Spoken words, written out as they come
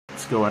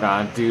going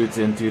on, dudes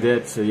and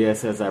dudettes? So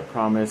yes, as I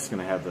promised,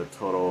 gonna have the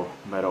total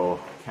medal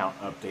count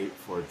update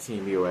for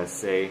Team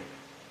USA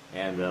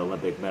and the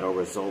Olympic medal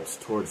results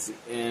towards the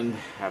end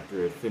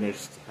after it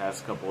finished the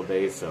past couple of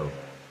days. So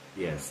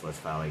yes, let's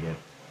finally get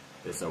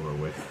this over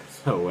with.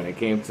 So when it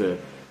came to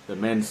the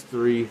men's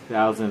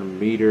 3,000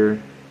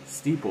 meter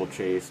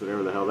steeplechase,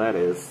 whatever the hell that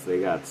is,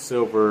 they got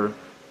silver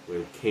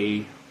with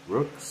Kay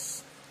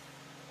Brooks.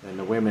 And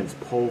the women's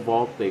pole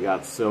vault, they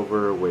got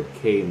silver with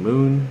Kay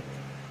Moon.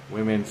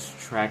 Women's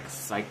track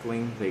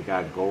cycling, they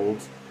got gold.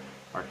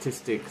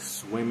 Artistic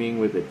swimming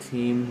with the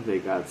team, they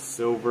got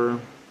silver.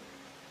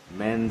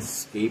 Men's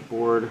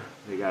skateboard,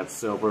 they got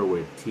silver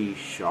with T.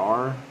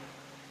 Shar.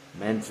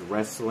 Men's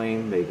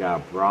wrestling, they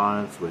got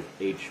bronze with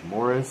H.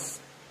 Morris.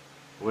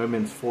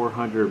 Women's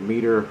 400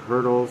 meter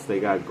hurdles, they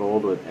got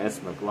gold with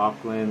S.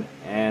 McLaughlin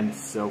and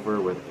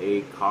silver with A.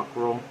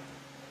 Cockrell.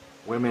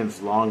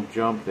 Women's long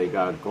jump, they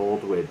got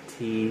gold with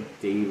T.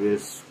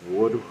 Davis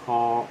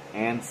Woodhall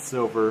and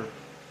silver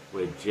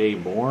with J.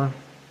 Moore.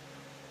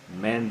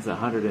 Men's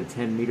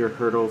 110 meter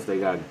hurdles, they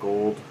got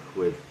gold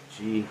with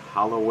G.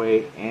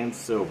 Holloway and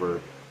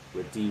silver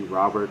with D.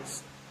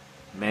 Roberts.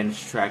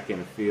 Men's track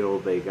and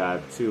field, they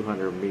got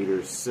 200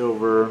 meters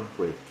silver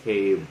with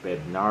K.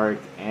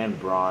 Bednarik and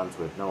bronze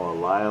with Noah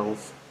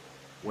Lyles.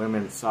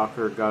 Women's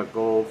soccer got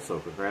gold, so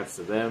congrats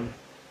to them.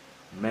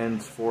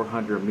 Men's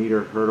 400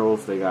 meter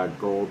hurdles, they got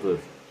gold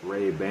with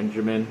Ray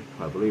Benjamin,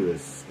 I believe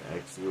it's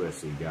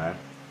ex-USC guy.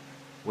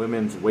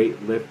 Women's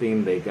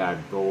weightlifting, they got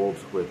gold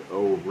with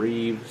O.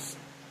 Reeves.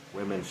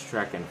 Women's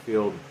track and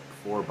field,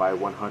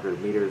 4x100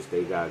 meters,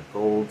 they got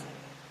gold.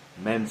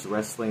 Men's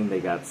wrestling, they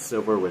got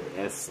silver with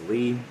S.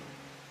 Lee.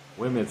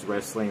 Women's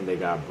wrestling, they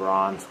got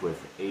bronze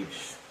with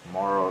H.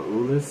 Mara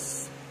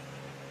Ulis.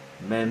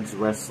 Men's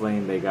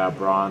wrestling, they got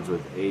bronze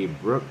with A.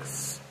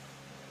 Brooks.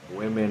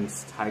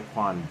 Women's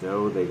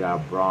taekwondo, they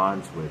got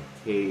bronze with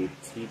K.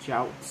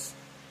 Teachouts.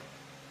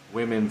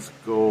 Women's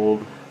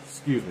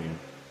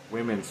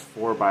Women's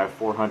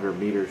 4x400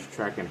 meters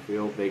track and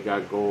field, they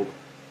got gold.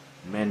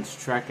 Men's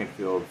track and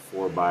field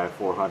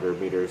 4x400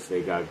 meters,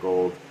 they got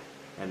gold.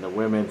 And the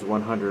women's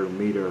 100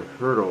 meter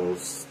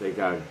hurdles, they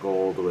got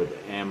gold with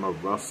Emma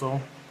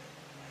Russell.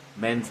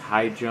 Men's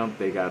high jump,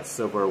 they got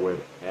silver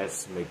with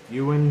S.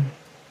 McEwen.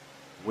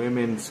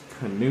 Women's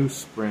canoe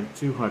sprint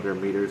 200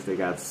 meters, they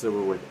got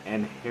silver with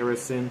N.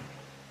 Harrison.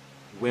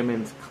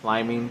 Women's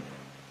climbing,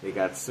 they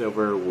got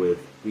silver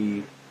with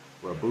B.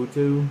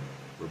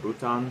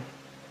 Rabutan.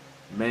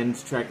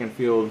 Men's track and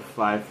field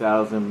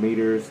 5,000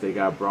 meters, they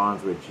got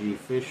bronze with G.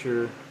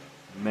 Fisher.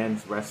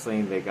 Men's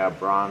wrestling, they got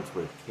bronze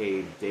with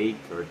K. Dake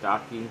or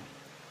Daki.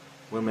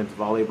 Women's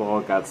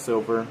volleyball got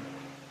silver.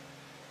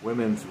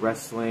 Women's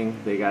wrestling,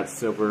 they got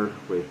silver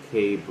with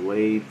K.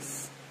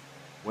 Blades.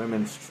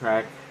 Women's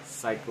track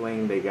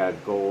cycling, they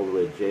got gold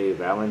with J.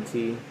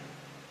 Valanti.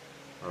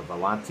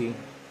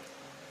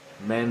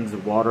 Men's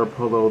water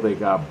polo, they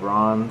got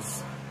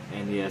bronze.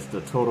 And yes,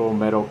 the total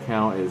medal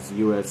count is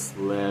US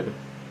led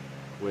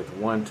with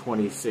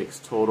 126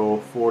 total,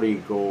 40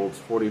 golds,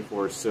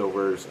 44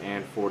 silvers,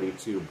 and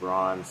 42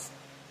 bronze.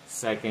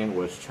 Second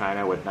was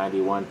China with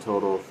 91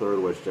 total. Third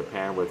was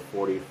Japan with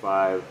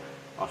 45.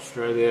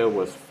 Australia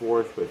was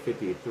fourth with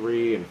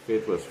 53, and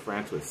fifth was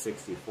France with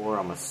 64.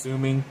 I'm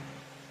assuming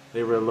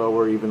they were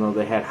lower, even though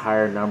they had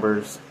higher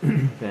numbers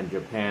than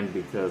Japan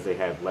because they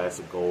had less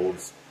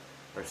golds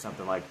or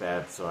something like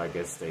that. So I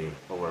guess they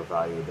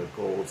overvalue the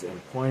golds in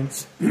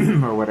points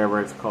or whatever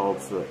it's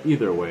called. So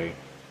either way,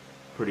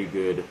 pretty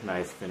good,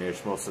 nice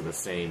finish. Most of the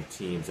same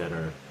teams that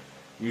are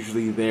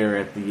usually there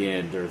at the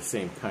end, or the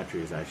same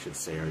countries, I should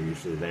say, are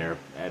usually there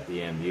at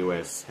the end. The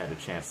U.S. had a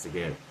chance to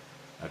get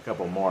a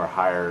couple more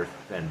higher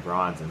than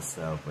bronze and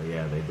stuff, but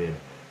yeah, they did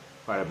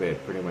quite a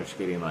bit, pretty much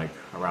getting like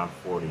around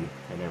 40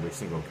 in every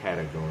single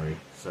category.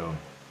 So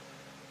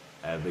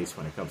at least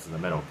when it comes to the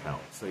medal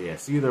count. So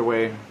yes, either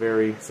way,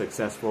 very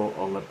successful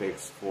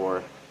Olympics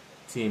for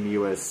Team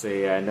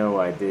USA. I know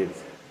I did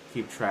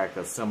keep track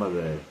of some of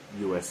the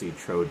USC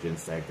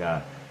Trojans that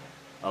got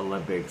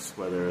Olympics,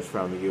 whether it's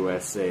from the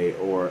USA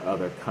or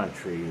other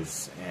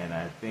countries, and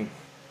I think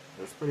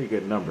that's pretty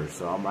good numbers,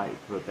 so I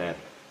might put that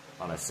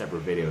on a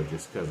separate video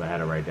just because I had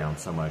to write down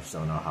so much.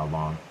 Don't know how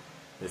long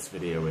this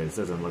video is.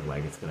 Doesn't look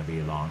like it's going to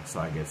be long, so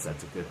I guess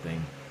that's a good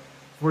thing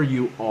for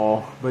you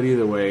all. But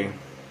either way,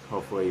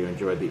 hopefully you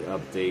enjoyed the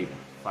update,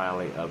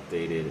 finally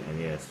updated, and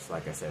yes,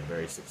 like I said,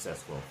 very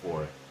successful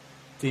for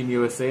Team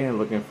USA, and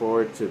looking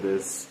forward to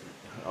this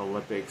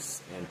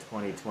Olympics in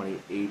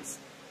 2028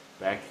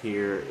 back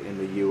here in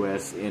the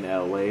U.S. in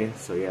LA.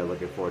 So yeah,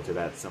 looking forward to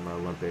that Summer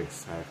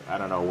Olympics. I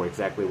don't know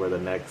exactly where the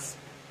next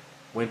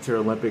Winter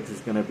Olympics is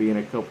going to be in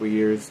a couple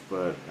years,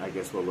 but I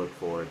guess we'll look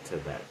forward to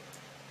that.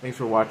 Thanks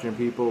for watching,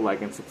 people.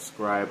 Like and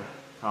subscribe,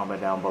 comment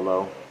down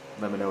below,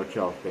 let me know what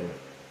y'all think.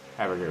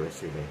 Have a great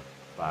rest of your day.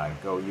 Bye.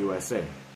 Go USA.